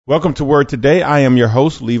Welcome to Word Today. I am your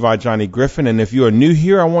host, Levi Johnny Griffin, and if you are new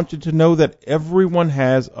here, I want you to know that everyone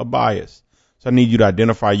has a bias. So I need you to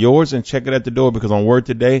identify yours and check it at the door, because on Word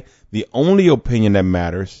Today, the only opinion that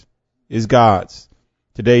matters is God's.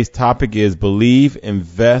 Today's topic is believe,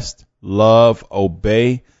 invest, love,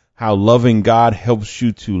 obey, how loving God helps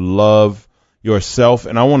you to love yourself.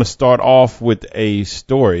 And I want to start off with a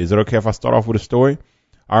story. Is it okay if I start off with a story?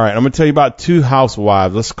 All right, I'm going to tell you about two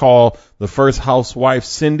housewives. Let's call the first housewife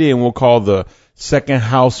Cindy, and we'll call the second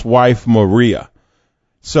housewife Maria.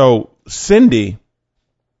 So Cindy,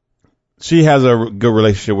 she has a good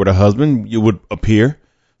relationship with her husband, it would appear.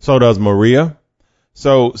 So does Maria.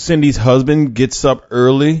 So Cindy's husband gets up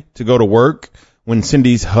early to go to work. When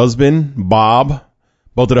Cindy's husband, Bob,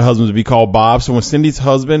 both of the husbands would be called Bob. So when Cindy's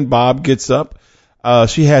husband, Bob, gets up,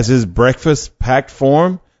 she has his breakfast packed for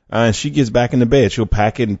him. And she gets back in the bed. She'll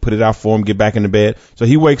pack it and put it out for him, get back in the bed. So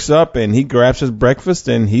he wakes up and he grabs his breakfast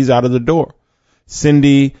and he's out of the door.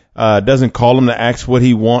 Cindy doesn't call him to ask what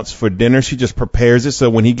he wants for dinner. She just prepares it. So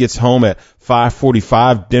when he gets home at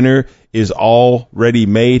 5:45, dinner is already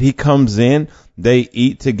made. He comes in. They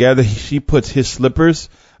eat together. She puts his slippers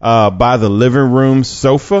by the living room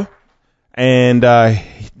sofa. And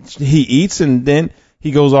he eats, and then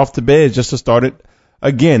he goes off to bed just to start it.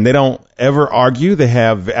 Again, they don't ever argue. They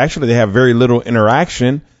have very little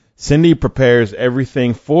interaction. Cindy prepares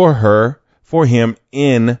everything for him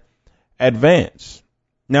in advance.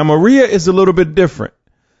 Now, Maria is a little bit different.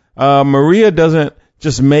 Maria doesn't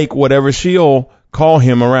just make whatever. She'll call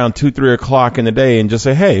him around 2, 3 o'clock in the day and just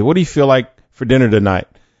say, hey, what do you feel like for dinner tonight?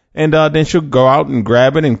 And then she'll go out and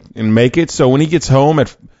grab it and make it. So when he gets home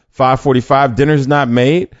at 5:45, dinner's not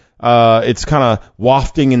made. It's kind of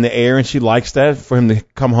wafting in the air, and she likes that, for him to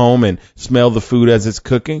come home and smell the food as it's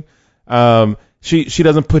cooking. She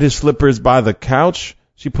doesn't put his slippers by the couch.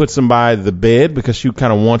 She puts them by the bed because she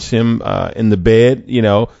kind of wants him in the bed,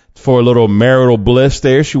 for a little marital bliss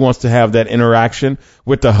there. She wants to have that interaction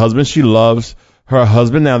with the husband. She loves her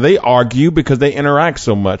husband. Now, they argue because they interact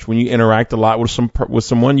so much. When you interact a lot with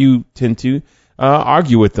someone, you tend to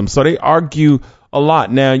argue with them. So they argue a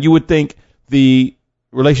lot. Now, you would think the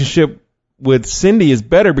relationship with Cindy is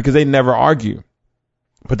better because they never argue.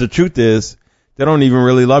 But the truth is, they don't even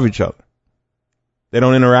really love each other. They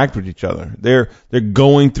don't interact with each other. They're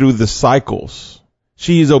going through the cycles.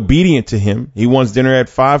 She is obedient to him. He wants dinner at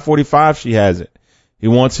 5:45. She has it. He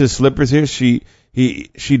wants his slippers here. She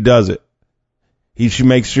does it. She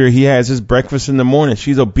makes sure he has his breakfast in the morning.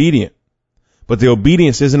 She's obedient. But the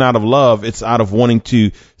obedience isn't out of love. It's out of wanting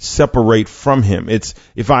to separate from him. It's,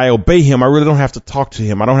 if I obey him, I really don't have to talk to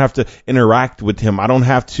him. I don't have to interact with him. I don't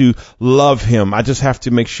have to love him. I just have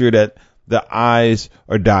to make sure that the I's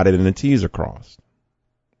are dotted and the T's are crossed.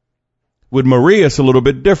 With Maria, it's a little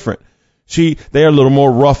bit different. They're a little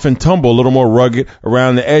more rough and tumble, a little more rugged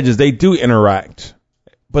around the edges. They do interact,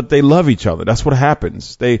 but they love each other. That's what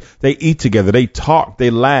happens. They eat together. They talk. They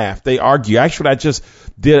laugh. They argue. Actually, I just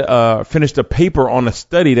finished a paper on a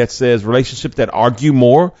study that says relationships that argue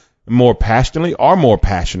more passionately are more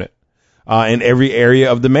passionate in every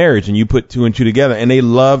area of the marriage. And you put two and two together, and they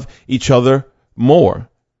love each other more.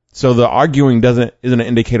 So the arguing isn't an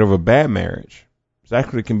indicator of a bad marriage. It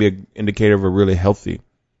actually can be an indicator of a really healthy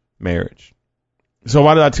marriage. So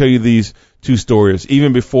why did I tell you these two stories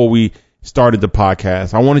even before we started the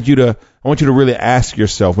podcast? I want you to really ask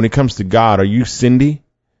yourself, when it comes to God, are you Cindy?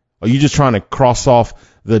 Are you just trying to cross off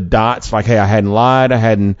the dots? Like, hey, I hadn't lied. I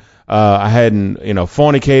hadn't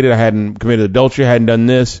fornicated. I hadn't committed adultery. I hadn't done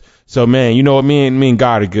this. So, man, you know what? Me and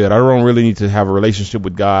God are good. I don't really need to have a relationship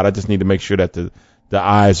with God. I just need to make sure that the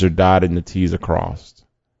I's are dotted and the T's are crossed.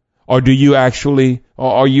 Or do you actually,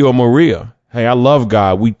 or are you a Maria? Hey, I love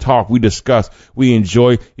God. We talk, we discuss, we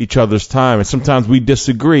enjoy each other's time. And sometimes we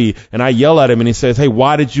disagree, and I yell at him and he says, hey,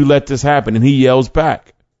 why did you let this happen? And he yells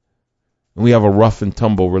back. And we have a rough and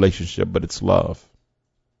tumble relationship, but it's love.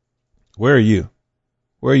 Where are you?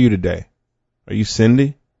 Where are you today? Are you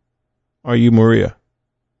Cindy? Or are you Maria?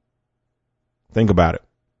 Think about it.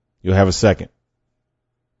 You'll have a second.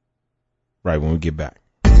 Right when we get back.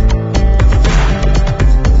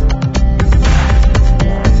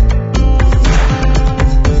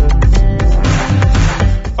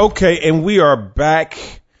 Okay, and we are back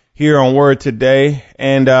here on Word Today,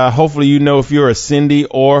 and hopefully you know if you're a Cindy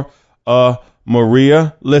or a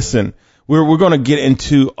Maria. Listen, we're going to get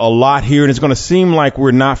into a lot here, and it's going to seem like we're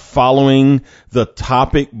not following the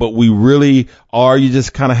topic, but we really are. You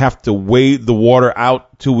just kind of have to wade the water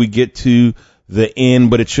out till we get to the end,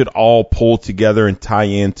 but it should all pull together and tie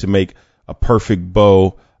in to make a perfect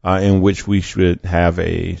bow in which we should have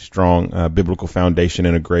a strong biblical foundation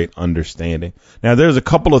and a great understanding. Now, there's a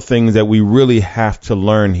couple of things that we really have to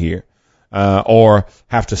learn here, or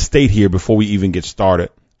have to state here before we even get started.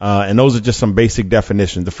 And those are just some basic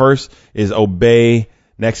definitions. The first is obey.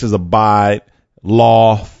 Next is abide,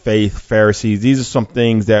 law, faith, Pharisees. These are some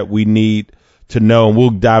things that we need to know, and we'll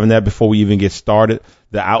dive in that before we even get started.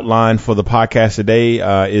 The outline for the podcast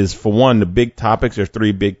today is, for one, the big topics. There's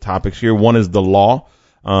three big topics here. One is the law.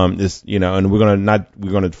 And we're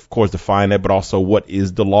gonna of course define that, but also what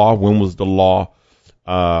is the law? When was the law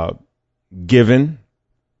given?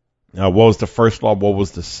 What was the first law? What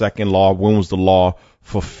was the second law? When was the law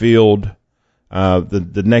fulfilled?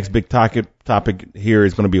 The next big topic here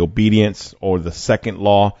is going to be obedience, or the second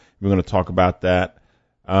law. We're going to talk about that.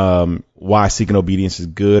 Why seeking obedience is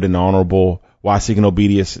good and honorable. Why seeking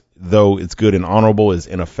obedience, though it's good and honorable, is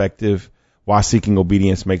ineffective. Why seeking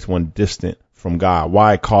obedience makes one distant from God.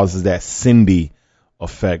 Why it causes that Cindy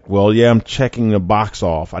effect. Well, yeah, I'm checking the box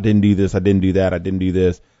off. I didn't do this. I didn't do that. I didn't do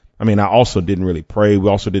this. I mean, I also didn't really pray. We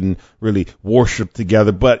also didn't really worship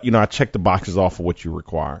together, but I checked the boxes off of what you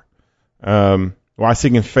require. Why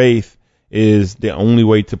seeking faith is the only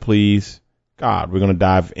way to please God. We're going to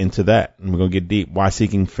dive into that, and we're going to get deep. Why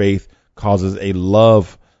seeking faith causes a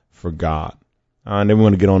love for God. And then we're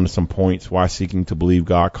going to get on to some points. Why seeking to believe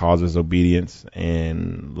God causes obedience.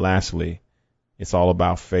 And lastly, it's all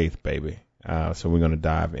about faith, baby. So we're going to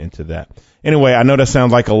dive into that. Anyway, I know that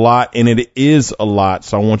sounds like a lot, and it is a lot.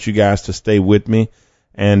 So I want you guys to stay with me.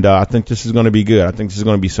 And I think this is going to be good. I think this is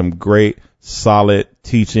going to be some great, solid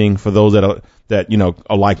teaching for those that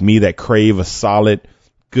are like me, that crave a solid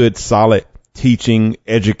teaching,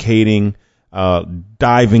 educating,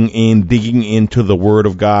 diving in, digging into the Word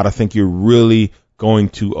of God. I think you're really going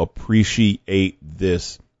to appreciate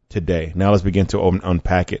this today. Now let's begin to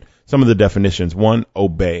unpack it. Some of the definitions. One,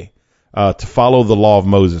 obey. To follow the law of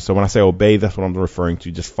Moses. So when I say obey, that's what I'm referring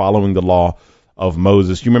to, just following the law of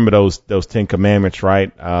Moses. You remember those 10 commandments,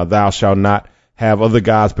 right? Thou shalt not have other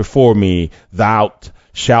gods before me. Thou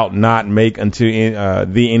shalt not make unto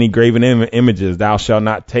thee any graven images. Thou shalt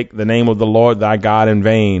not take the name of the Lord thy God in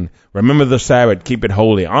vain. Remember the Sabbath, keep it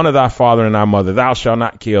holy. Honor thy father and thy mother. Thou shalt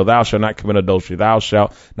not kill. Thou shalt not commit adultery. Thou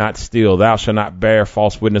shalt not steal. Thou shalt not bear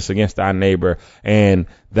false witness against thy neighbor. And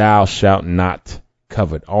thou shalt not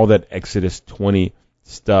covet. All that Exodus 20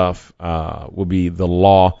 stuff will be the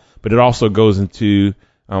law, but it also goes into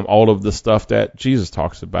all of the stuff that Jesus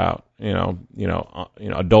talks about.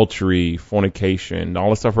 Adultery, fornication, all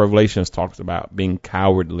the stuff Revelations talks about, being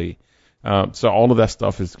cowardly. So all of that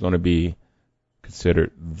stuff is going to be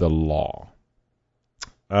considered the law.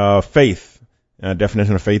 Faith.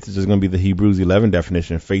 Definition of faith is just going to be the Hebrews 11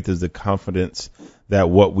 definition. Faith is the confidence that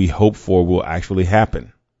what we hope for will actually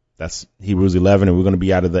happen. That's Hebrews 11, and we're going to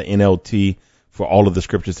be out of the NLT for all of the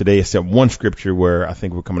scriptures today, except one scripture where I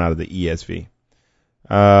think we're coming out of the ESV.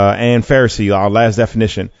 And Pharisee, our last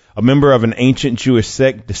definition, a member of an ancient Jewish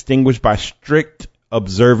sect distinguished by strict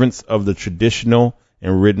observance of the traditional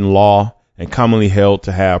and written law, and commonly held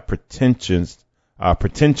to have pretensions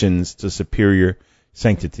to superior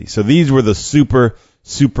sanctity. So these were the super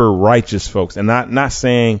righteous folks, and not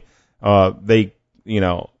saying they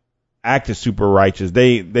acted super righteous.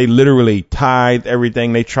 They literally tithed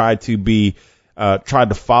everything. They tried to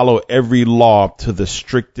follow every law to the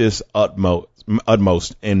strictest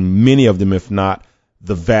utmost, and many of them, if not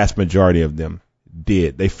the vast majority of them,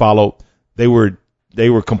 did. They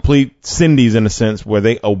were complete Cindy's in a sense, where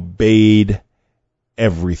they obeyed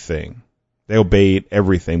everything.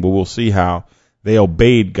 But we'll see how they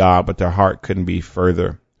obeyed God, but their heart couldn't be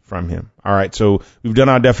further from him. All right. So we've done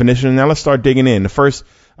our definition. Now let's start digging in. The first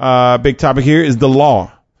big topic here is the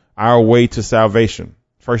law, our way to salvation.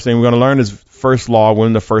 First thing we're going to learn is first law,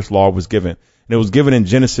 when the first law was given. And it was given in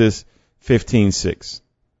Genesis 15:6.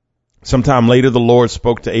 Sometime later, the Lord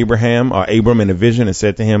spoke to Abram in a vision, and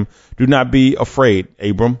said to him, "Do not be afraid,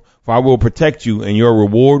 Abram, for I will protect you, and your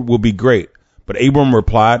reward will be great." But Abram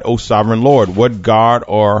replied, "O sovereign Lord, what good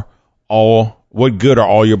are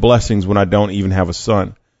all your blessings when I don't even have a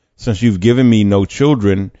son? Since you've given me no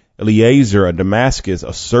children, Eliezer of Damascus,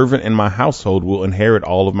 a servant in my household, will inherit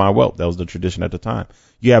all of my wealth." That was the tradition at the time.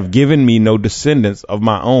 "You have given me no descendants of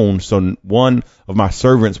my own, so one of my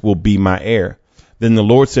servants will be my heir." Then the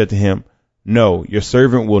Lord said to him, "No, your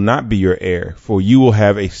servant will not be your heir, for you will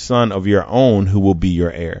have a son of your own who will be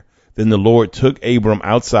your heir." Then the Lord took Abram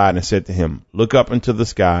outside and said to him, "Look up into the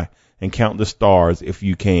sky and count the stars if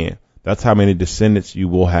you can. That's how many descendants you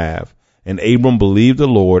will have." And Abram believed the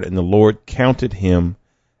Lord, and the Lord counted him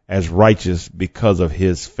as righteous because of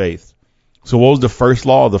his faith. So what was the first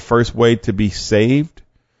law? The first way to be saved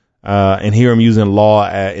And here I'm using law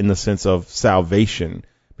in the sense of salvation,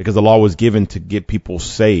 because the law was given to get people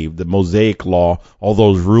saved. The Mosaic law, all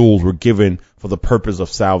those rules were given for the purpose of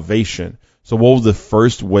salvation. So what was the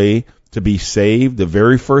first way to be saved? The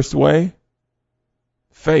very first way?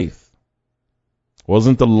 Faith.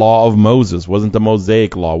 Wasn't the law of Moses, wasn't the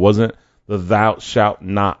Mosaic law, wasn't the thou shalt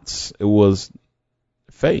nots. It was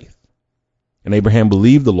faith. And Abraham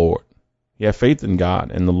believed the Lord. He had faith in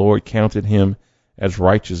God, and the Lord counted him as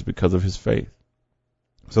righteous because of his faith.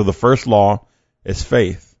 So the first law is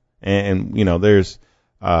faith. And there's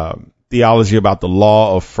theology about the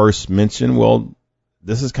law of first mention. Well,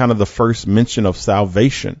 this is kind of the first mention of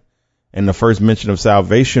salvation. And the first mention of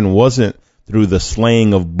salvation wasn't through the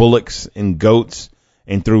slaying of bullocks and goats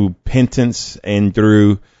and through penance and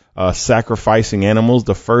through sacrificing animals.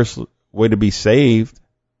 The first way to be saved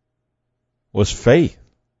was faith,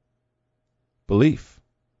 belief.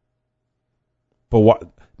 But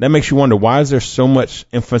that makes you wonder, why is there so much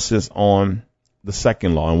emphasis on the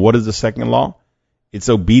second law? And what is the second law? It's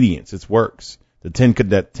obedience. It's works. The Ten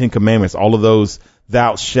Commandments, all of those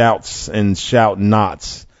thou shalt and shalt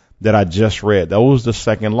nots that I just read, that was the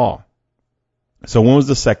second law. So when was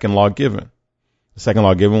the second law given? The second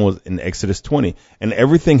law given was in Exodus 20. And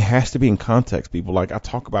everything has to be in context, people. Like, I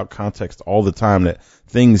talk about context all the time, that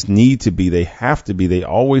things need to be, they have to be, they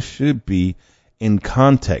always should be in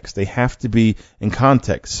context. They have to be in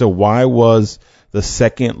context. So why was the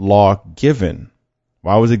second law given?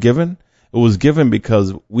 Why was it given? It was given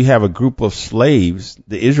because we have a group of slaves,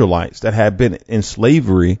 the Israelites, that had been in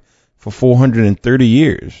slavery for 430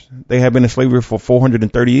 years. They had been in slavery for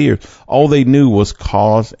 430 years. All they knew was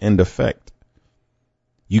cause and effect.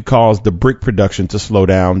 You caused the brick production to slow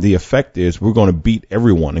down. The effect is we're going to beat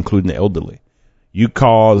everyone, including the elderly. You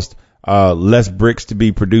caused less bricks to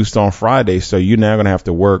be produced on Friday, so you're now going to have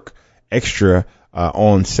to work extra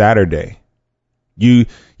on Saturday.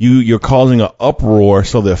 You're causing an uproar,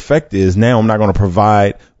 so the effect is now I'm not going to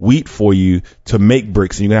provide wheat for you to make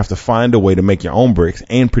bricks, and you're going to have to find a way to make your own bricks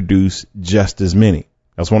and produce just as many.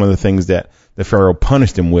 That's one of the things that the Pharaoh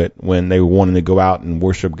punished them with when they were wanting to go out and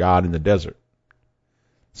worship God in the desert.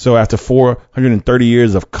 So after 430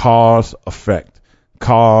 years of cause, effect,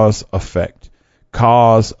 the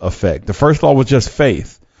first law was just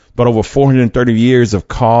faith, but over 430 years of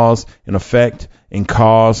cause and effect and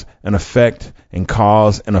cause and effect and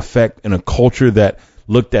cause and effect in a culture that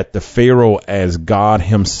looked at the Pharaoh as God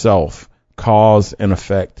himself. Cause and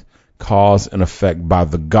effect by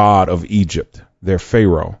the God of Egypt, their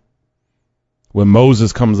Pharaoh. When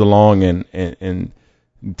Moses comes along and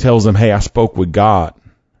tells them, hey, I spoke with God,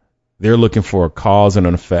 they're looking for a cause and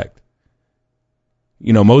an effect.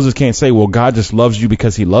 Moses can't say, well, God just loves you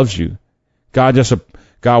because he loves you. God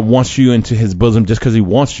wants you into his bosom just because he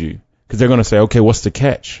wants you. Because they're going to say, okay, what's the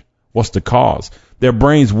catch? What's the cause? Their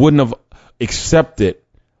brains wouldn't have accepted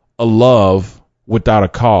a love without a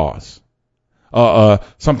cause.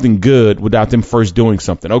 Something good without them first doing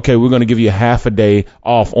something. Okay, we're going to give you half a day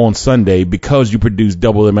off on Sunday because you produced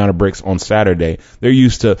double the amount of bricks on Saturday. They're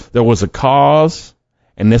used to, there was a cause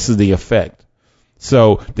and this is the effect.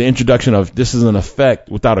 So the introduction of this is an effect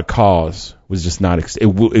without a cause was just not, it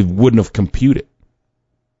wouldn't have computed.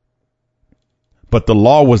 But the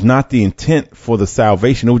law was not the intent for the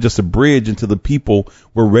salvation. It was just a bridge until the people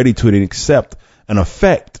were ready to accept and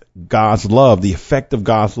affect God's love, the effect of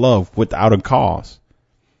God's love without a cause.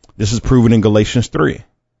 This is proven in Galatians 3.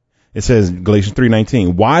 It says, Galatians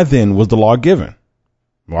 3:19, why then was the law given?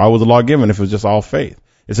 Why was the law given if it was just all faith?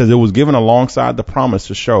 It says it was given alongside the promise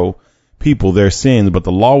to show people their sins, but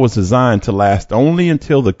the law was designed to last only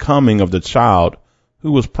until the coming of the child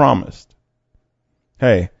who was promised.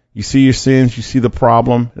 Hey, you see your sins, you see the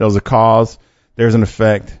problem, there's a cause, there's an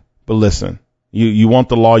effect, but listen, you want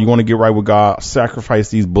the law, you want to get right with God, sacrifice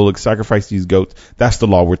these bullocks, sacrifice these goats. That's the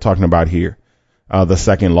law we're talking about here. The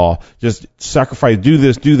second law, just sacrifice, do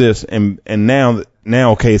this, and now,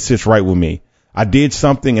 okay, it sits right with me. I did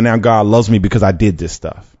something and now God loves me because I did this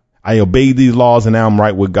stuff. I obeyed these laws and now I'm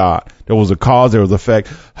right with God. There was a cause, there was an effect.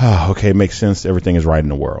 Okay, it makes sense. Everything is right in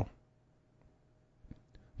the world.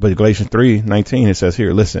 But Galatians 3:19, it says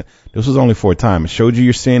here, listen, this was only for a time. It showed you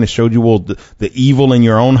your sin. It showed you the evil in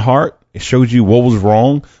your own heart. It showed you what was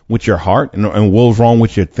wrong with your heart and what was wrong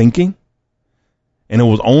with your thinking. And it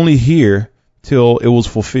was only here till it was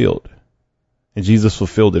fulfilled. And Jesus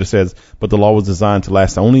fulfilled it. It says, but the law was designed to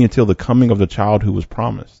last only until the coming of the child who was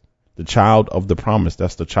promised. The child of the promise.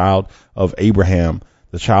 That's the child of Abraham,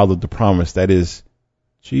 the child of the promise. That is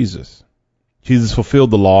Jesus. Jesus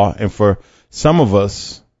fulfilled the law. And for some of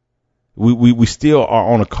us, we still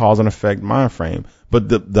are on a cause and effect mind frame. But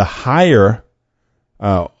the higher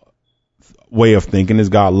way of thinking is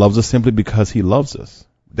God loves us simply because he loves us.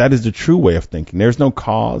 That is the true way of thinking. There's no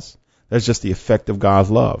cause. That's just the effect of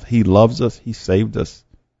God's love. He loves us. He saved us.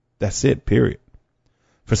 That's it, period.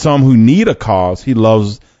 For some who need a cause, he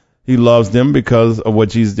loves them because of what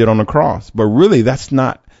Jesus did on the cross. But really, that's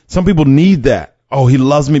not, some people need that. Oh, he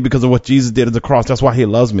loves me because of what Jesus did at the cross. That's why he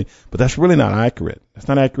loves me. But that's really not accurate. That's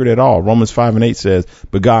not accurate at all. Romans 5:8 says,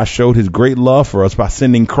 but God showed his great love for us by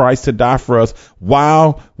sending Christ to die for us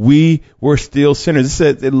while we were still sinners. It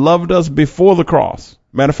said it loved us before the cross.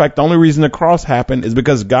 Matter of fact, the only reason the cross happened is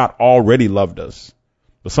because God already loved us.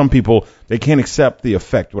 But some people, they can't accept the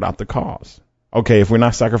effect without the cause. Okay, if we're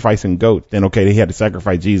not sacrificing goats, then okay, he had to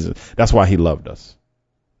sacrifice Jesus. That's why he loved us.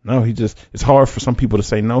 No, it's hard for some people to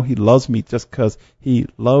say, no, he loves me just because he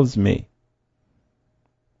loves me.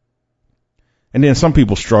 And then some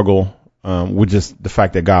people struggle with just the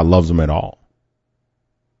fact that God loves them at all.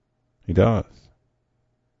 He does.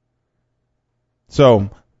 So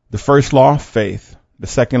the first law, faith. The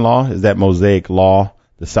second law is that Mosaic law,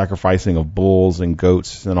 the sacrificing of bulls and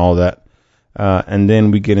goats and all that. And then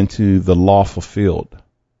we get into the law fulfilled.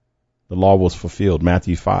 The law was fulfilled,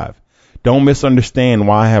 Matthew 5. Don't misunderstand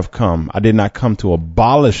why I have come. I did not come to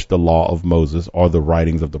abolish the law of Moses or the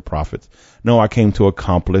writings of the prophets. No, I came to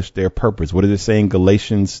accomplish their purpose. What does it say in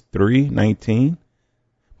Galatians 3:19?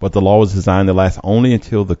 But the law was designed to last only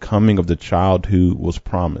until the coming of the child who was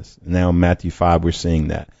promised. Now in Matthew 5, we're seeing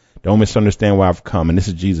that. Don't misunderstand why I've come. And this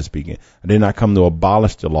is Jesus speaking. I did not come to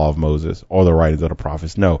abolish the law of Moses or the writings of the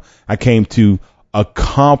prophets. No, I came to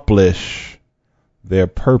accomplish their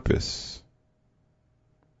purpose.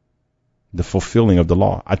 The fulfilling of the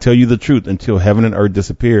law. I tell you the truth, until heaven and earth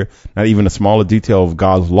disappear, not even a smaller detail of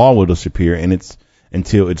God's law will disappear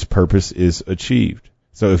until its purpose is achieved.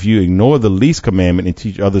 So if you ignore the least commandment and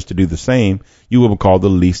teach others to do the same, you will be called the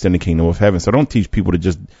least in the kingdom of heaven. So don't teach people to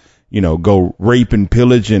just, go rape and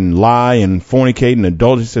pillage and lie and fornicate and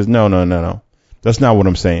adultery. He says, no. That's not what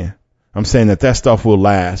I'm saying. I'm saying that stuff will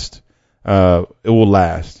last. It will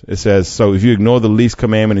last. It says, so if you ignore the least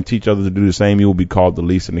commandment and teach others to do the same, you will be called the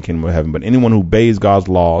least in the kingdom of heaven. But anyone who obeys God's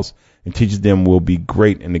laws and teaches them will be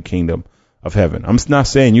great in the kingdom of heaven. I'm not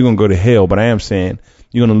saying you're going to go to hell, but I am saying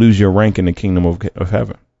you're going to lose your rank in the kingdom of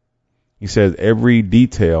heaven. He says every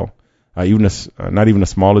detail, not even the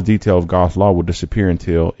smallest detail of God's law will disappear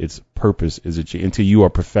until its purpose is achieved, until you are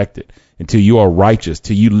perfected, until you are righteous,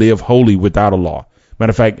 till you live holy without a law. Matter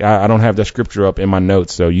of fact, I don't have that scripture up in my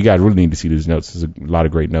notes, so you guys really need to see these notes. There's a lot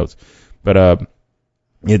of great notes. But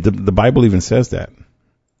the Bible even says that.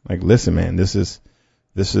 Like, listen, man, this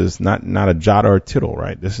is not a jot or a tittle,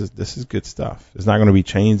 right? This is good stuff. It's not going to be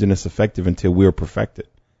changed, and it's effective until we're perfected.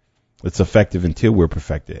 It's effective until we're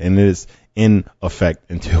perfected, and it is in effect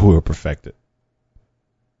until we're perfected.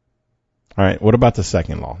 All right, what about the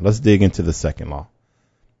second law? Let's dig into the second law.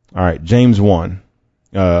 All right, James 1.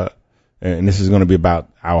 And this is going to be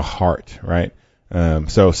about our heart, right?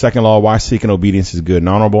 So second law, why seeking obedience is good and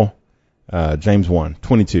honorable. James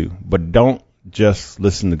 1:22. But don't just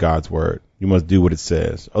listen to God's word. You must do what it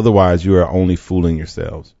says. Otherwise, you are only fooling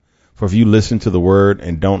yourselves. For if you listen to the word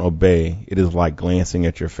and don't obey, it is like glancing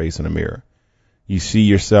at your face in a mirror. You see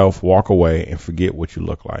yourself, walk away, and forget what you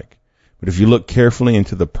look like. But if you look carefully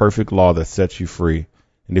into the perfect law that sets you free,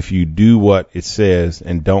 and if you do what it says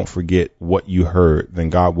and don't forget what you heard, then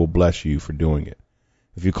God will bless you for doing it.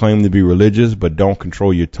 If you claim to be religious but don't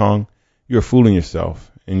control your tongue, you're fooling yourself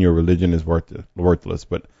and your religion is worthless.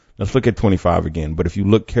 But let's look at 25 again. But if you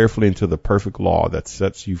look carefully into the perfect law that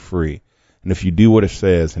sets you free, and if you do what it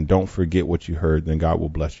says and don't forget what you heard, then God will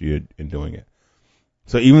bless you in doing it.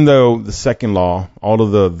 So even though the second law, all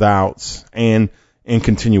of the thous, and in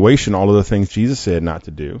continuation, all of the things Jesus said not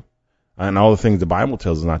to do, and all the things the Bible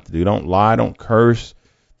tells us not to do. Don't lie, don't curse,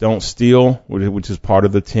 don't steal, which is part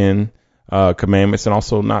of the 10 commandments, and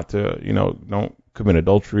also not to, don't commit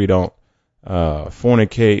adultery, don't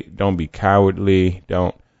fornicate, don't be cowardly,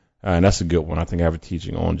 and that's a good one. I think I have a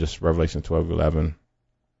teaching on just Revelation 12:11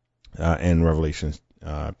 and Revelation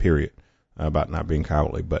period about not being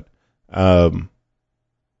cowardly. But so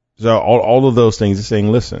all of those things are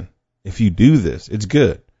saying, listen, if you do this, it's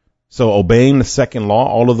good. So obeying the second law,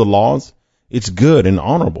 all of the laws, it's good and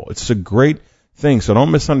honorable. It's a great thing. So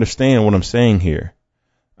don't misunderstand what I'm saying here.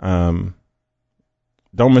 Don't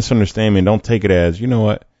misunderstand me and don't take it as,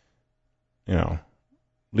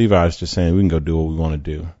 Levi's just saying we can go do what we want to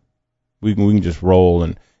do. We can just roll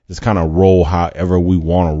and just kind of roll however we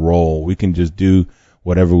want to roll. We can just do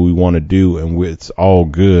whatever we want to do and it's all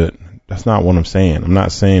good. That's not what I'm saying. I'm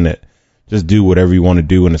not saying that just do whatever you want to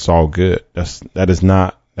do and it's all good. That is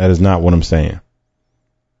not what I'm saying.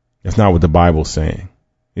 That's not what the Bible's saying.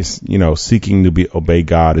 It's, seeking to obey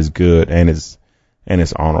God is good and it's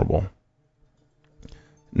honorable.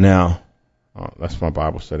 Now, that's my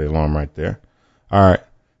Bible study alarm right there. All right.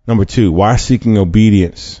 Number 2, why seeking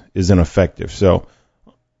obedience is ineffective. So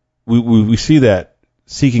we see that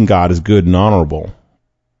seeking God is good and honorable,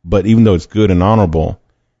 but even though it's good and honorable,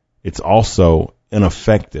 it's also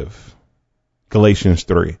ineffective. Galatians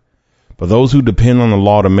 3. But those who depend on the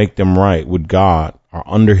law to make them right with God are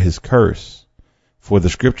under his curse. For the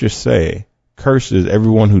scriptures say, cursed is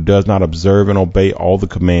everyone who does not observe and obey all the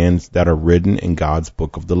commands that are written in God's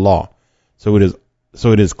book of the law. So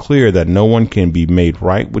it is clear that no one can be made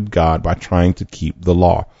right with God by trying to keep the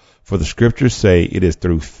law. For the scriptures say it is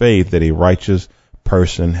through faith that a righteous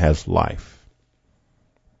person has life.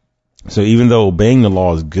 So even though obeying the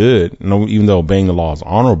law is good, even though obeying the law is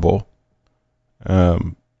honorable,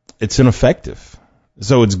 it's ineffective.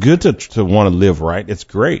 So it's good to want to live right. It's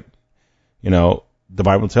great. The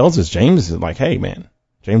Bible tells us, James is like, hey, man,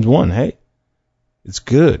 James 1, hey, it's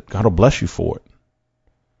good. God will bless you for it.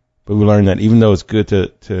 But we learn that even though it's good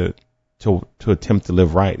to attempt to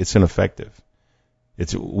live right, it's ineffective.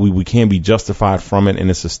 We can't be justified from it, and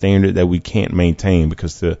it's a standard that we can't maintain,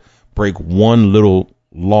 because to break one little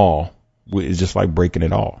law is just like breaking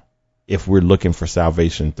it all if we're looking for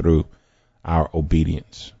salvation through our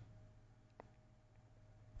obedience.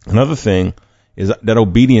 Another thing is that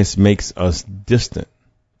obedience makes us distant.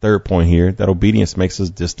 Third point here, that obedience makes us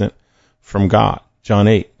distant from God. John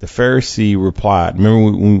 8, the Pharisee replied.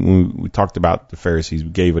 Remember when we talked about the Pharisees, we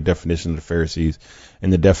gave a definition of the Pharisees,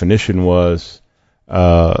 and the definition was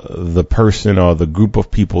the person or the group of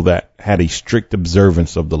people that had a strict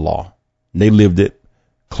observance of the law. They lived it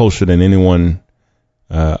closer than anyone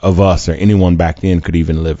of us or anyone back then could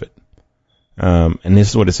even live it. And this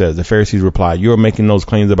is what it says. The Pharisees replied, "You are making those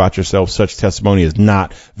claims about yourself. Such testimony is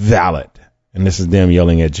not valid." And this is them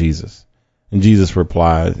yelling at Jesus. And Jesus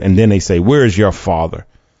replies, and then they say, "Where is your Father?"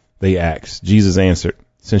 They asked. Jesus answered,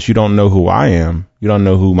 "Since you don't know who I am, you don't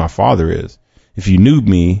know who my Father is. If you knew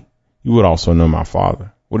me, you would also know my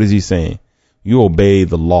Father." What is he saying? You obey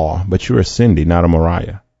the law, but you're a Cindy, not a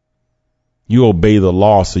Mariah. You obey the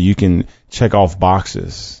law so you can check off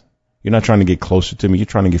boxes. You're not trying to get closer to me. You're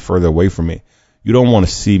trying to get further away from me. You don't want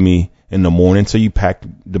to see me in the morning, so you pack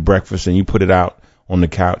the breakfast and you put it out on the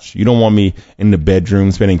couch. You don't want me in the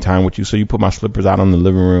bedroom spending time with you, so you put my slippers out in the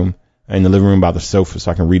living room by the sofa so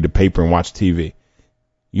I can read the paper and watch TV.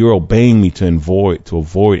 You're obeying me to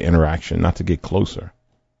avoid interaction, not to get closer.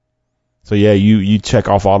 So yeah, you check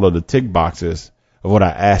off all of the tick boxes of what I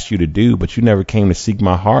asked you to do, but you never came to seek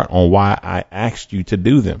my heart on why I asked you to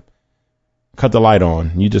do them. Cut the light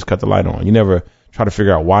on. You just cut the light on. You never try to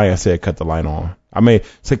figure out why I said cut the light on. I may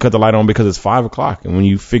say cut the light on because it's 5:00. And when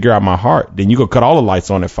you figure out my heart, then you go cut all the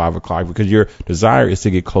lights on at 5:00 because your desire is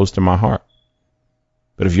to get close to my heart.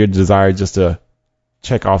 But if your desire is just to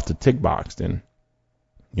check off the tick box, then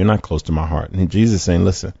you're not close to my heart. And Jesus is saying,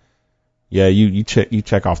 listen, yeah, you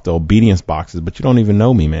check off the obedience boxes, but you don't even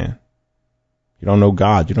know me, man. You don't know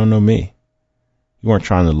God. You don't know me. You weren't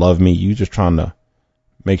trying to love me. You just trying to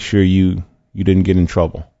make sure you didn't get in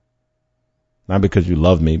trouble. Not because you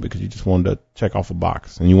love me, because you just wanted to check off a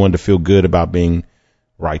box and you wanted to feel good about being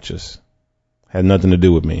righteous. Had nothing to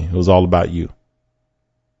do with me. It was all about you.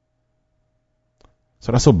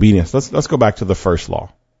 So that's obedience. Let's go back to the first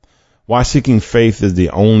law. Why seeking faith is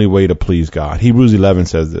the only way to please God. Hebrews 11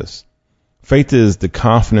 says this. Faith is the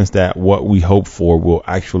confidence that what we hope for will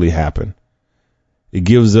actually happen. It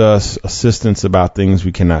gives us assistance about things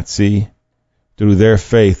we cannot see. Through their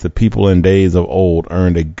faith, the people in days of old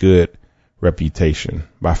earned a good reputation.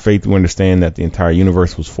 By faith, we understand that the entire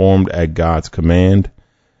universe was formed at God's command,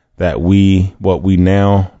 that what we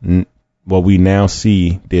now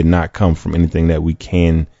see did not come from anything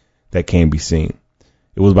that can be seen.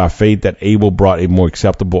 It was by faith that Abel brought a more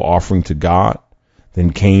acceptable offering to God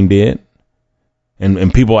than Cain did.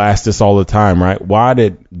 And people ask this all the time, right? Why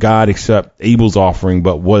did God accept Abel's offering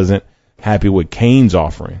but wasn't happy with Cain's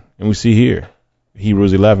offering? And we see here,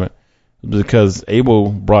 Hebrews 11, because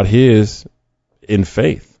Abel brought his in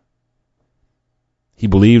faith. He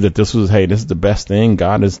believed that this is the best thing.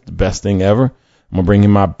 God is the best thing ever. I'm going to bring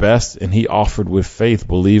him my best. And he offered with faith,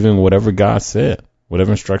 believing whatever God said,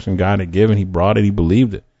 whatever instruction God had given, he brought it. He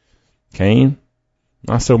believed it. Cain,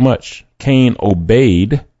 not so much. Cain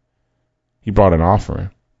obeyed. He brought an offering,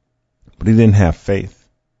 but he didn't have faith.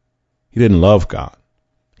 He didn't love God.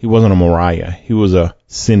 He wasn't a Mariah. He was a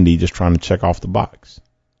Cindy just trying to check off the box.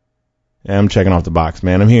 Yeah, I'm checking off the box,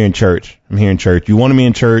 man. I'm here in church. You wanted me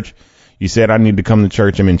in church. You said I need to come to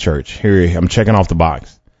church. I'm in church. Here, I'm checking off the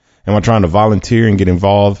box. Am I trying to volunteer and get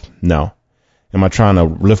involved? No. Am I trying to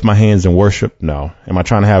lift my hands and worship? No. Am I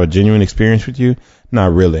trying to have a genuine experience with you?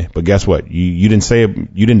 Not really. But guess what? You didn't say,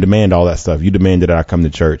 you didn't demand all that stuff. You demanded that I come to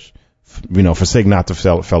church, forsake not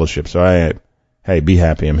the fellowship. So hey, be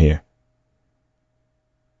happy. I'm here.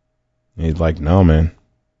 And he's like, no, man,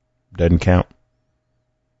 doesn't count.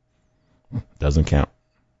 Doesn't count.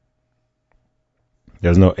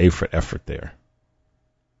 There's no effort there.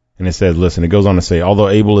 And it says, listen, it goes on to say, although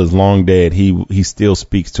Abel is long dead, he still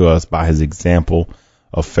speaks to us by his example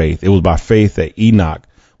of faith. It was by faith that Enoch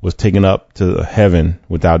was taken up to heaven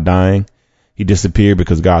without dying. He disappeared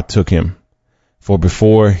because God took him. For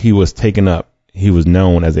before he was taken up, he was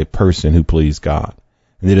known as a person who pleased God.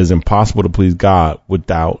 And it is impossible to please God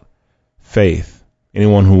without faith.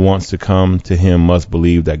 Anyone who wants to come to him must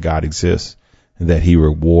believe that God exists and that he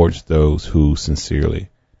rewards those who sincerely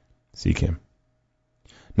seek him.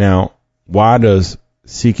 Now, why does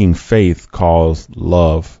seeking faith cause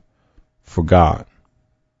love for God?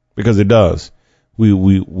 Because it does.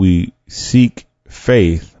 We seek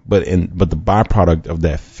faith, but the byproduct of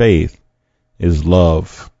that faith is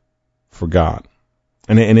love for God.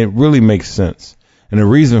 And it really makes sense. And the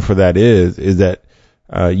reason for that is that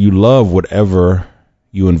you love whatever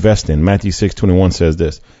you invest in. Matthew 6:21 says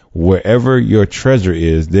this, wherever your treasure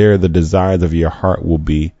is, there the desires of your heart will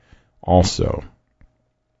be also.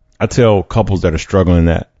 I tell couples that are struggling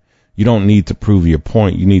that you don't need to prove your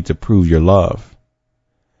point. You need to prove your love,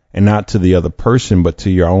 and not to the other person, but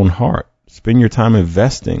to your own heart. Spend your time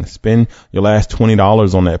investing. Spend your last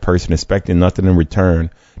 $20 on that person, expecting nothing in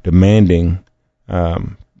return, not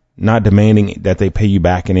demanding that they pay you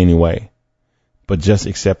back in any way, but just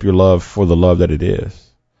accept your love for the love that it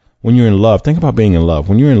is. When you're in love, think about being in love.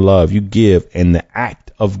 When you're in love, you give, and the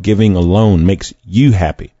act of giving alone makes you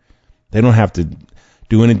happy. They don't have to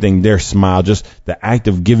do anything, their smile, just the act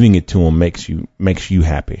of giving it to them makes you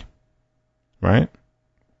happy, right?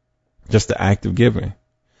 Just the act of giving.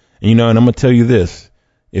 And I'm gonna tell you this: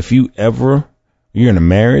 if you're in a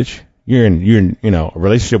marriage, you're in a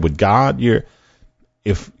relationship with God,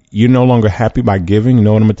 if you're no longer happy by giving, you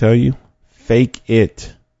know what I'm gonna tell you? Fake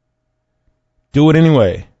it. Do it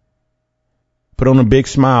anyway. Put on a big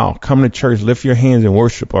smile. Come to church. Lift your hands and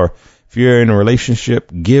worship. Or if you're in a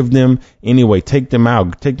relationship, give them anyway. Take them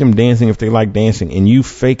out. Take them dancing if they like dancing. And you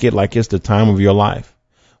fake it like it's the time of your life.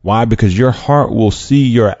 Why? Because your heart will see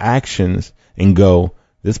your actions and go,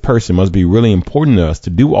 this person must be really important to us to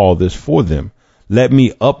do all this for them. Let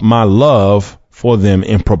me up my love for them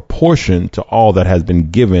in proportion to all that has been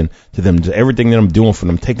given to them, to everything that I'm doing for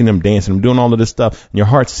them, taking them dancing, I'm doing all of this stuff. And your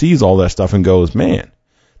heart sees all that stuff and goes, man,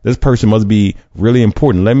 this person must be really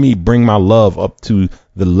important. Let me bring my love up to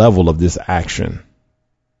the level of this action.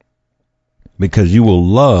 Because you will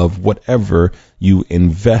love whatever you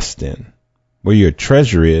invest in. Where your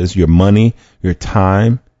treasure is, your money, your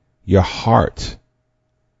time, your heart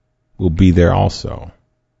will be there also.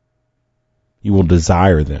 You will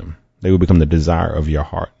desire them. They will become the desire of your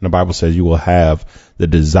heart. And the Bible says you will have the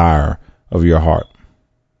desire of your heart.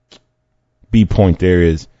 B point there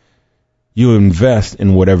is you invest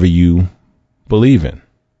in whatever you believe in.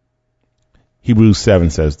 Hebrews 7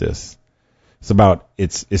 says this.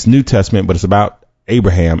 It's New Testament, but it's about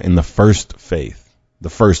Abraham in the first faith, the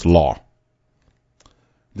first law.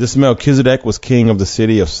 This Melchizedek was king of the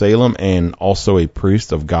city of Salem and also a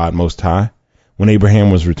priest of God Most High. When Abraham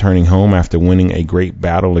was returning home after winning a great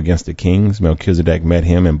battle against the kings, Melchizedek met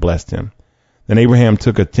him and blessed him. Then Abraham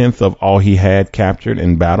took 1/10 of all he had captured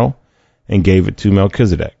in battle and gave it to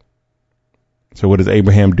Melchizedek. So what is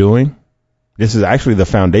Abraham doing? This is actually the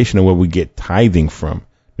foundation of where we get tithing from.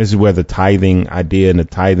 This is where the tithing idea and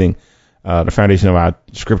the foundation of our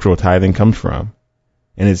scriptural tithing comes from.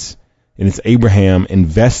 And it's Abraham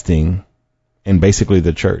investing in basically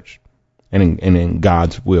the church and in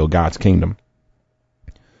God's will, God's kingdom.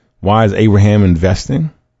 Why is Abraham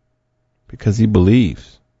investing? Because he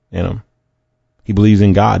believes in him. He believes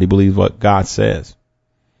in God. He believes what God says.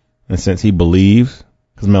 And since he believes,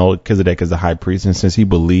 because Melchizedek is the high priest, and since he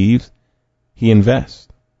believes, he invests.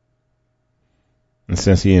 And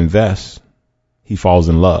since he invests, he falls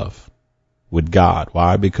in love with God.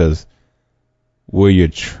 Why? Because where your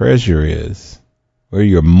treasure is, where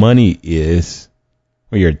your money is,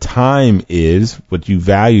 where your time is, what you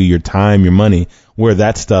value, your time, your money, where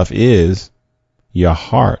that stuff is, your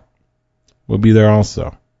heart will be there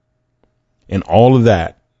also. And all of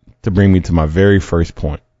that to bring me to my very first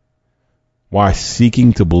point. Why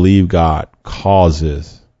seeking to believe God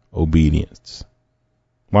causes obedience.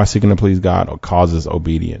 Why seeking to please God causes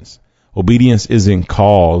obedience. Obedience isn't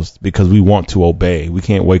caused because we want to obey. We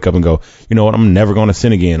can't wake up and go, you know what, I'm never going to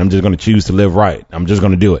sin again. I'm just going to choose to live right. I'm just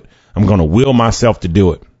going to do it. I'm going to will myself to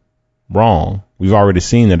do it. Wrong. We've already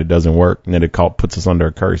seen that it doesn't work and that it puts us under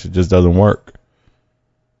a curse. It just doesn't work.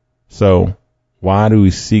 So why do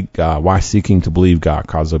we seek God? Why seeking to believe God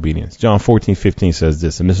causes obedience? John 14:15 says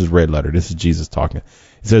this, and this is red letter. This is Jesus talking.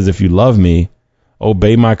 It says, if you love me,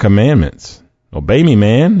 obey my commandments. Obey me,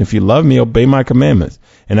 man. If you love me, obey my commandments.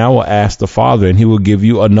 And I will ask the Father, and he will give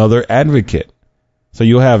you another advocate. So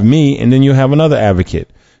you'll have me, and then you'll have another advocate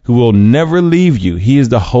who will never leave you. He is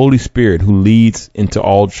the Holy Spirit who leads into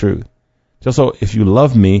all truth. Just so if you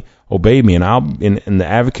love me, obey me, and and the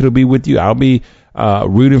advocate will be with you. I'll be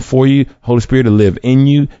rooting for you. Holy Spirit will live in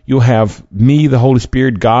you. You'll have me, the Holy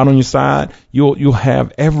Spirit, God on your side. You'll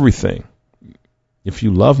have everything. If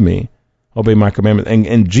you love me, obey my commandments.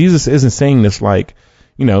 And Jesus isn't saying this like,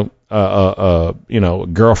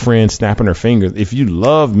 girlfriend snapping her fingers. If you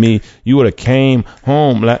love me, you would have came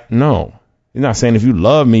home. No, he's not saying if you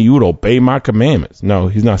love me, you would obey my commandments. No,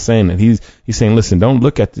 he's not saying that. He's saying, listen, don't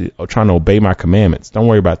look at trying to obey my commandments. Don't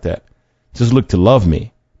worry about that. Just look to love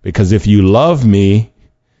me, because if you love me,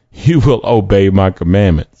 you will obey my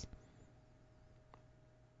commandments.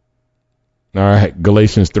 All right.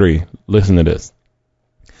 Galatians 3. Listen to this.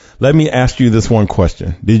 Let me ask you this one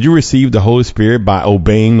question. Did you receive the Holy Spirit by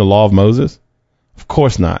obeying the law of Moses? Of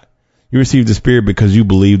course not. You received the Spirit because you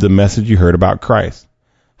believed the message you heard about Christ.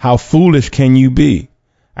 How foolish can you be?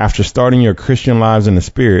 After starting your Christian lives in the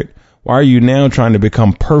Spirit, why are you now trying to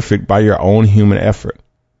become perfect by your own human effort?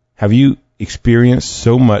 Have you experienced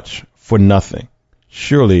so much for nothing?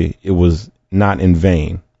 Surely it was not in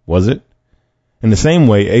vain, was it? In the same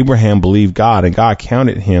way, Abraham believed God, and God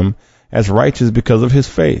counted him as righteous because of his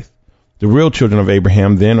faith. The real children of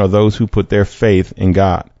Abraham then are those who put their faith in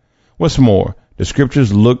God. What's more, the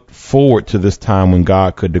scriptures looked forward to this time when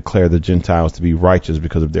God could declare the Gentiles to be righteous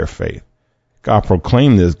because of their faith. God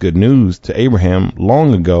proclaimed this good news to Abraham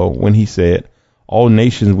long ago when he said, all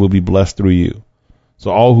nations will be blessed through you.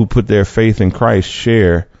 So all who put their faith in Christ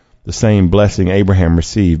share the same blessing Abraham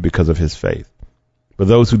received because of his faith. But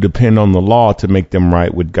those who depend on the law to make them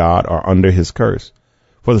right with God are under his curse.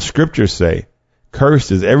 For the scriptures say,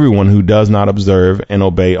 cursed is everyone who does not observe and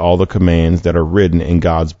obey all the commands that are written in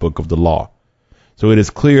God's book of the law. So it is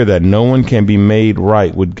clear that no one can be made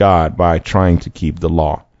right with God by trying to keep the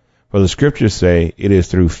law. For the scriptures say it is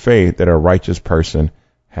through faith that a righteous person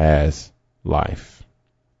has life.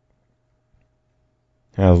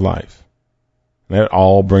 Has life. That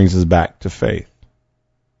all brings us back to faith.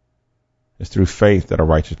 It's through faith that a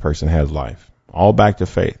righteous person has life. All back to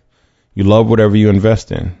faith. You love whatever you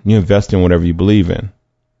invest in. You invest in whatever you believe in.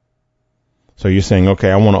 So you're saying,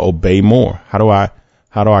 okay, I want to obey more. How do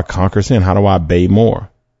I conquer sin? How do I obey more?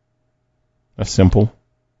 That's simple.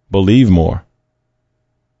 Believe more.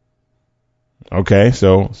 Okay,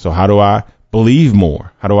 so how do I believe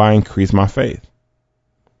more? How do I increase my faith?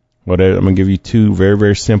 Well, I'm going to give you two very,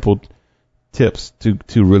 very simple tips,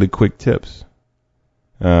 two really quick tips.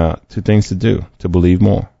 Two things to do to believe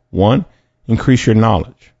more. One, increase your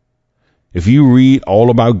knowledge. If you read all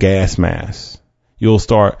about gas masks, you'll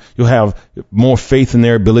have more faith in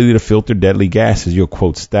their ability to filter deadly gases. You'll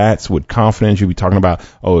quote stats with confidence. You'll be talking about,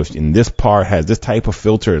 if in this part has this type of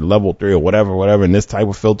filter, level 3 or whatever, and this type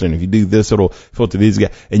of filter, and if you do this, it'll filter these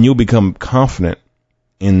gas, and you'll become confident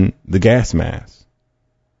in the gas mask.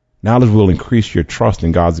 Knowledge will increase your trust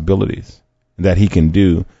in God's abilities, that he can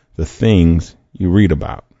do the things you read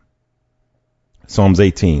about. Psalms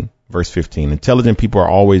 18. Verse 15, intelligent people are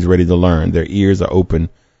always ready to learn. Their ears are open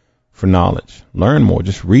for knowledge. Learn more.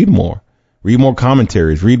 Just read more. Read more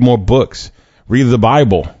commentaries. Read more books. Read the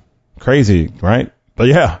Bible. Crazy, right? But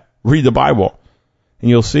yeah, read the Bible. And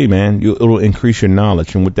you'll see, man, it'll increase your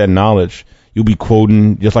knowledge. And with that knowledge, you'll be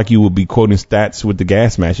quoting, just like you would be quoting stats with the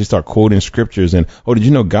gas mask. You start quoting scriptures and, did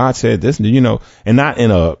you know God said this? Did you know? And not in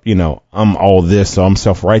a, I'm all this, so I'm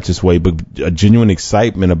self-righteous way, but a genuine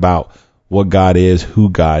excitement about what God is, who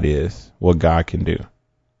God is, what God can do.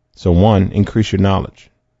 So one, increase your knowledge.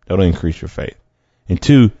 That'll increase your faith. And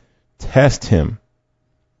two, test him.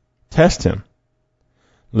 Test him.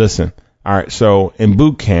 Listen. All right. So in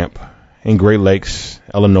boot camp in Great Lakes,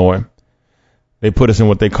 Illinois, they put us in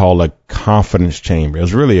what they call a confidence chamber. It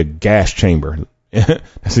was really a gas chamber.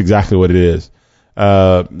 That's exactly what it is.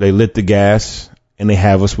 They lit the gas and they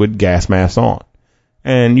have us with gas masks on.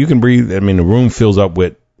 And you can breathe. The room fills up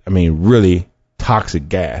with, really toxic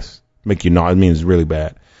gas. Make you nauseous. It's really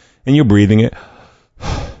bad. And you're breathing it.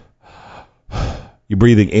 You're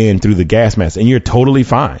breathing in through the gas mask and you're totally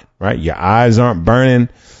fine, right? Your eyes aren't burning,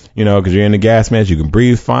 because you're in the gas mask. You can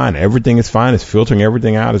breathe fine. Everything is fine. It's filtering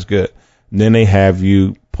everything out. It's good. And then they have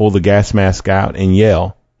you pull the gas mask out and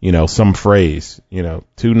yell some phrase,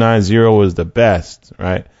 290 is the best,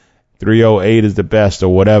 right? 308 is the best,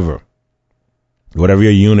 or whatever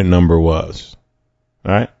your unit number was,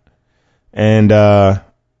 right? And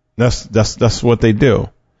that's what they do.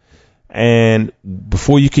 And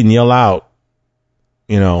before you can yell out,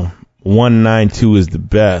 192 is the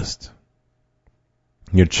best,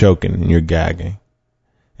 you're choking and you're gagging,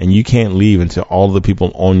 and you can't leave until all the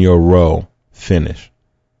people on your row finish,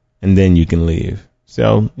 and then you can leave.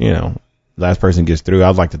 So, last person gets through. I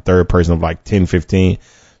was like the third person of like 10, 15.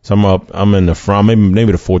 So I'm in the front,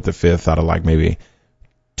 maybe the fourth or fifth out of like maybe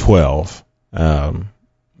 12, to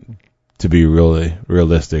be really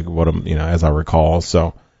realistic, as I recall.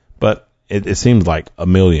 So, but it seems like a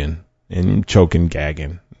million, and choking,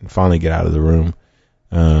 gagging, and finally get out of the room,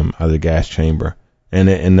 out of the gas chamber. And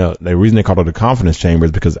the reason they call it a confidence chamber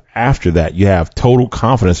is because after that, you have total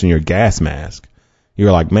confidence in your gas mask.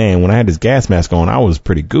 You're like, man, when I had this gas mask on, I was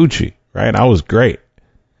pretty Gucci, right? I was great.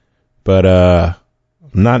 But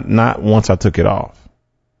not once I took it off.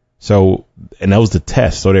 So, and that was the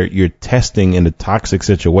test. So you're testing in a toxic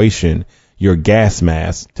situation your gas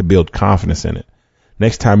mask to build confidence in it.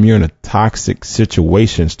 Next time you're in a toxic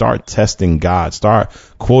situation, start testing God. Start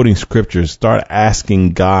quoting scriptures. Start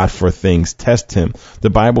asking God for things. Test him. The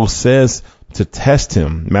Bible says to test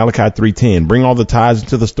him. Malachi 3:10. Bring all the tithes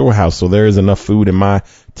into the storehouse so there is enough food in my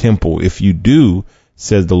temple. If you do,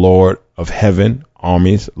 says the Lord of heaven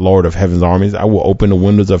armies, Lord of heaven's armies, I will open the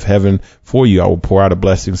windows of heaven for you. I will pour out a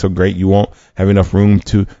blessing so great you won't have enough room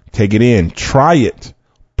to take it in. Try it.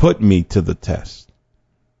 Put me to the test.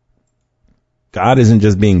 God isn't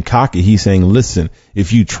just being cocky. He's saying, listen,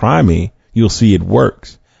 if you try me, you'll see it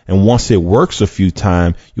works. And once it works a few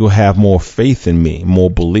times, you'll have more faith in me, more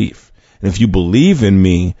belief. And if you believe in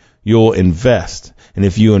me, you'll invest. And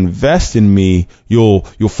if you invest in me, you'll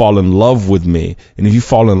fall in love with me. And if you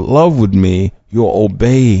fall in love with me, you'll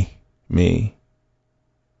obey me.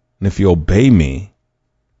 And if you obey me,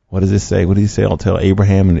 what does it say? What did he say? I'll tell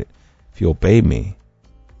Abraham, and if you obey me,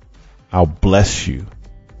 I'll bless you.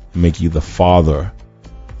 Make you the father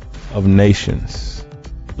of nations.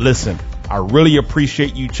 Listen, I really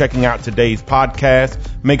appreciate you checking out today's podcast.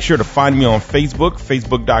 Make sure to find me on Facebook,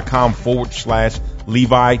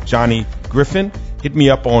 facebook.com/Levi Johnny Griffin. Hit me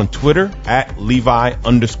up on Twitter at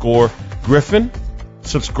Levi_Griffin.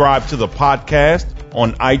 Subscribe to the podcast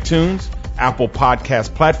on iTunes, Apple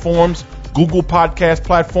Podcast platforms, Google Podcast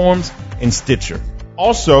platforms, and Stitcher.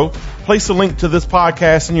 Also, place a link to this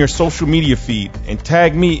podcast in your social media feed and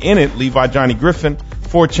tag me in it, Levi Johnny Griffin,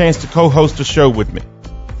 for a chance to co-host a show with me.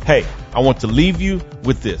 Hey, I want to leave you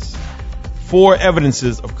with this. 4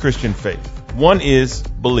 evidences of Christian faith. 1 is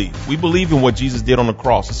belief. We believe in what Jesus did on the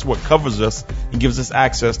cross. This is what covers us and gives us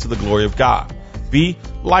access to the glory of God. B,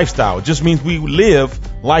 lifestyle. It just means we live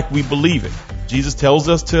like we believe it. Jesus tells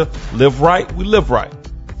us to live right, we live right.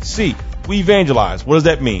 C, we evangelize. What does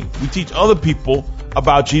that mean? We teach other people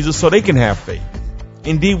about Jesus so they can have faith.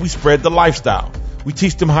 Indeed, we spread the lifestyle. We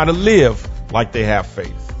teach them how to live like they have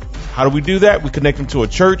faith. How do we do that? We connect them to a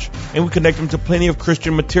church, and we connect them to plenty of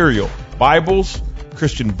Christian material. Bibles,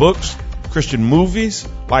 Christian books, Christian movies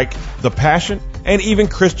like The Passion, and even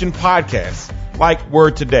Christian podcasts like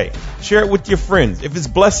Word Today. Share it with your friends. If it's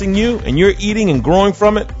blessing you and you're eating and growing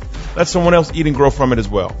from it, let someone else eat and grow from it as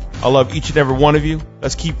well. I love each and every one of you.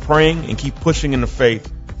 Let's keep praying and keep pushing in the faith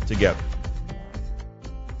together.